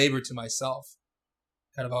 and my neighbor to myself.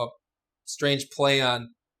 Kind of a strange play on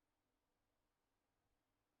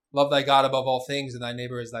love thy God above all things and thy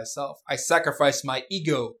neighbor as thyself. I sacrifice my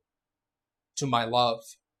ego to my love,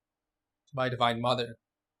 to my Divine Mother.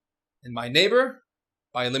 And my neighbor,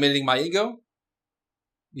 by eliminating my ego,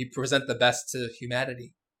 we present the best to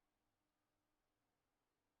humanity.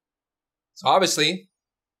 So obviously,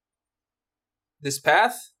 this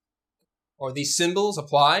path, or these symbols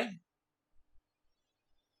apply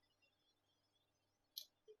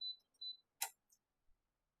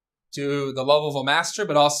to the level of a master,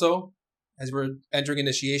 but also, as we're entering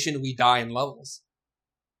initiation, we die in levels.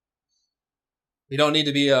 We don't need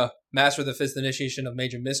to be a master of the fifth initiation of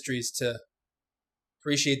major mysteries to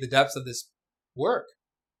appreciate the depths of this work.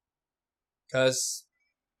 Because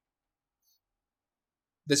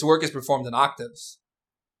this work is performed in octaves.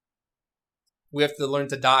 We have to learn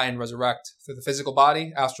to die and resurrect through the physical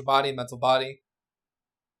body, astral body, mental body,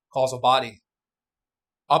 causal body,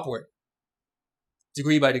 upward,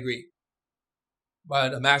 degree by degree.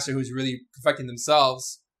 But a master who's really perfecting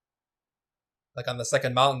themselves, like on the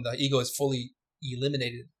second mountain, the ego is fully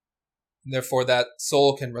eliminated. And therefore that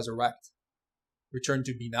soul can resurrect, return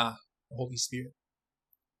to Binah, the Holy Spirit.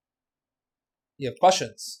 You have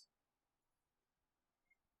questions?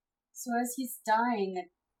 So as he's dying,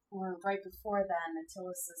 or right before then,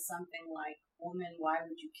 Attila says something like, woman, why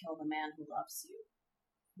would you kill the man who loves you?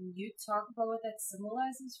 Can you talk about what that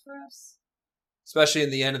symbolizes for us? Especially in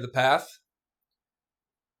the end of the path.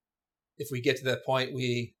 If we get to that point,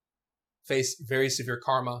 we face very severe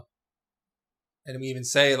karma. And we even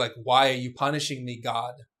say, like, why are you punishing me,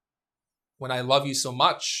 God, when I love you so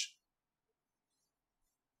much?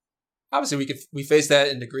 Obviously, we face that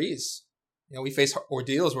in degrees. You know, we face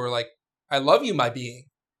ordeals where we're like, I love you, my being.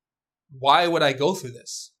 Why would I go through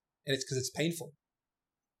this? And it's because it's painful.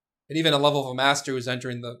 And even a level of a master who's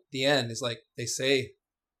entering the end is like, they say,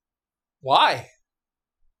 why?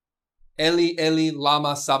 Eli, Eli,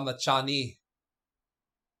 lama sabachthani.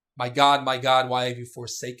 My God, why have you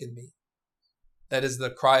forsaken me? That is the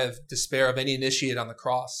cry of despair of any initiate on the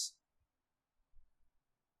cross.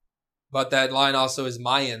 But that line also is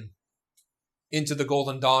Mayan. Into the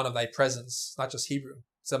golden dawn of thy presence. It's not just Hebrew.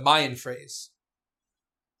 It's a Mayan phrase.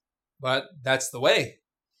 But that's the way.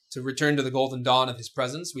 To return to the golden dawn of his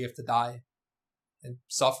presence, we have to die and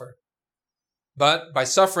suffer. But by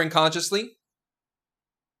suffering consciously,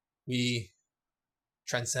 we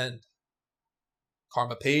transcend.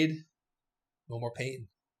 Karma paid, no more pain.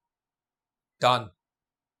 Done.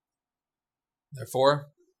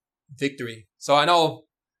 Therefore, victory. So I know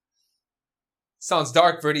it sounds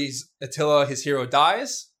dark. Verdi's Attila, his hero,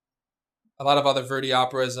 dies. A lot of other Verdi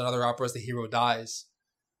operas and other operas, the hero dies.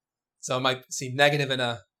 So it might seem negative in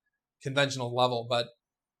a conventional level, but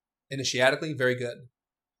initiatically, very good.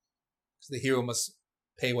 Because the hero must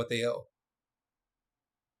pay what they owe.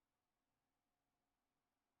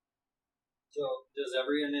 So does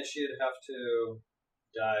every initiate have to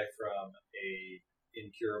die from a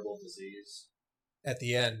incurable disease? At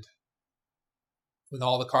the end, when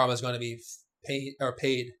all the karma is going to be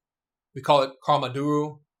paid. We call it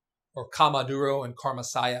karmaduru or kamaduro and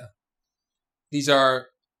karmasaya. These are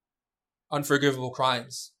unforgivable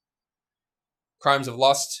crimes. Crimes of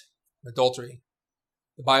lust, adultery.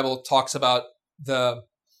 The Bible talks about the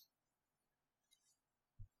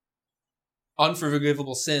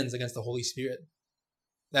unforgivable sins against the Holy Spirit.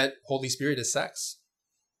 That Holy Spirit is sex.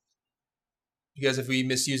 Because if we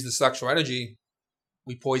misuse the sexual energy,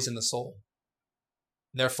 we poison the soul.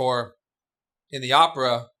 Therefore, in the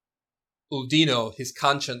opera, Uldino, his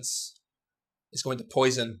conscience, is going to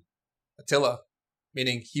poison Attila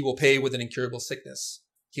meaning he will pay with an incurable sickness.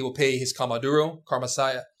 He will pay his kama duro, karma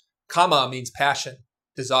saya. Kama means passion,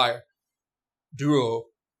 desire. Duro,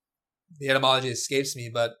 the etymology escapes me,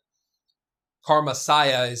 but karma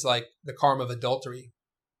saya is like the karma of adultery,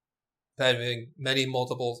 having many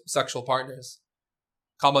multiple sexual partners.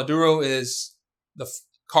 Kama duro is the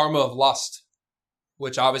karma of lust,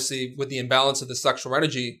 which obviously with the imbalance of the sexual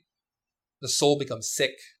energy, the soul becomes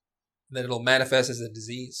sick, and then it'll manifest as a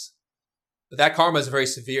disease. But that karma is very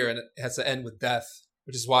severe, and it has to end with death,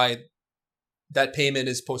 which is why that payment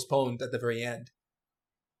is postponed at the very end.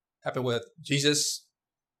 Happened with Jesus,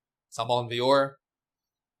 Samal and Vior,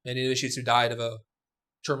 many initiates who died of a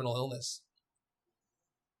terminal illness.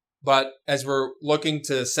 But as we're looking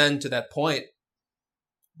to ascend to that point,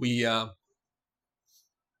 we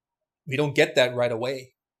don't get that right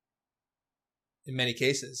away in many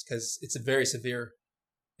cases because it's very severe.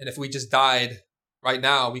 And if we just died right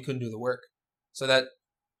now, we couldn't do the work. So that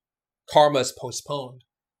karma is postponed.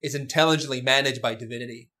 It's intelligently managed by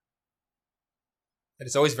divinity. And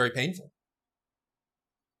it's always very painful.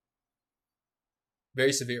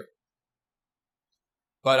 Very severe.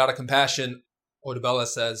 But out of compassion, Odabella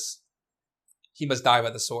says, he must die by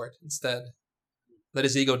the sword instead. Let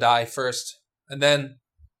his ego die first. And then,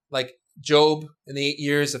 like Job in the 8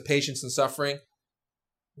 years of patience and suffering,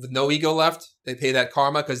 with no ego left, they pay that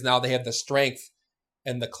karma because now they have the strength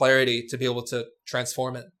and the clarity to be able to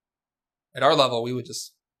transform it. At our level, we would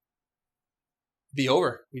just be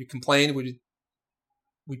over. We'd complain.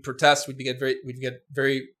 We'd protest. We'd get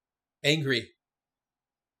very angry.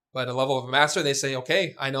 But at the level of a master, they say,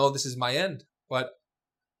 okay, I know this is my end. But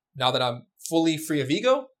now that I'm fully free of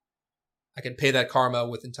ego, I can pay that karma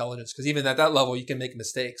with intelligence. Because even at that level, you can make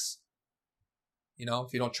mistakes. You know,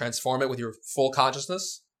 if you don't transform it with your full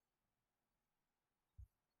consciousness,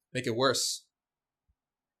 make it worse.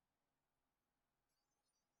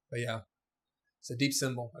 But yeah, it's a deep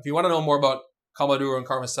symbol. If you want to know more about Kamadura and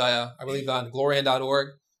Karmasaya, I believe on glorian.org,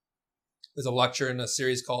 there's a lecture in a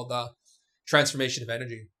series called Transformation of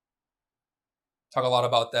Energy. Talk a lot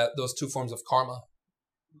about that, those two forms of karma,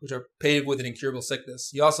 which are paid with an incurable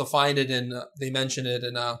sickness. You also find it in, they mention it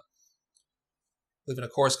in, I believe in a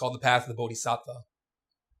course called The Path of the Bodhisattva.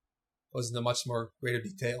 It goes into much more greater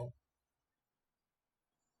detail.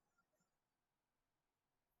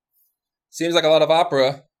 Seems like a lot of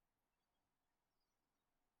opera.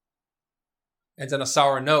 Ends on a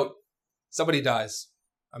sour note. Somebody dies.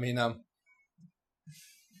 I mean,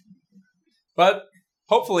 but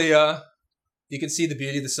hopefully you can see the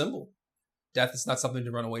beauty of the symbol. Death is not something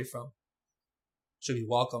to run away from. It should be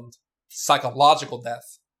welcomed. Psychological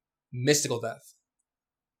death. Mystical death.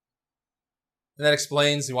 And that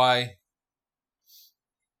explains why,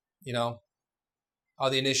 how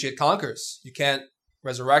the initiate conquers. You can't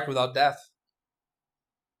resurrect without death.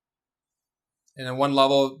 And on one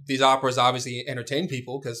level, these operas obviously entertain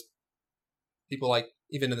people because people like,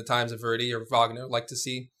 even in the times of Verdi or Wagner, like to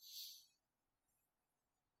see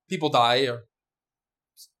people die or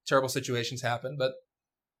terrible situations happen, but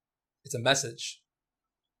it's a message.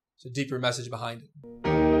 It's a deeper message behind it.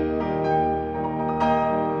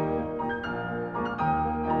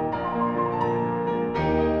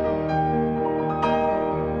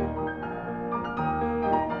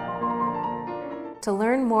 To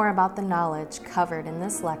learn more about the knowledge covered in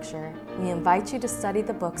this lecture, we invite you to study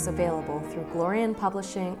the books available through Glorian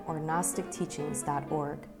Publishing or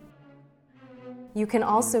GnosticTeachings.org. You can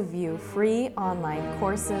also view free online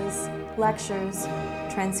courses, lectures,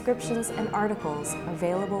 transcriptions, and articles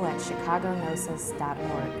available at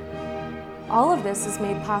ChicagoGnosis.org. All of this is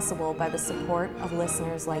made possible by the support of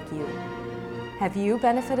listeners like you. Have you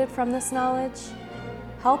benefited from this knowledge?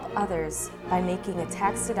 Help others by making a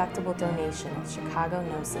tax-deductible donation at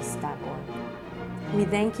ChicagoGnosis.org. We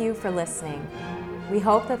thank you for listening. We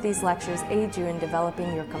hope that these lectures aid you in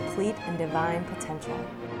developing your complete and divine potential.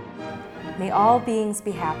 May all beings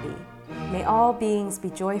be happy. May all beings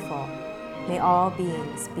be joyful. May all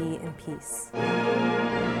beings be in peace.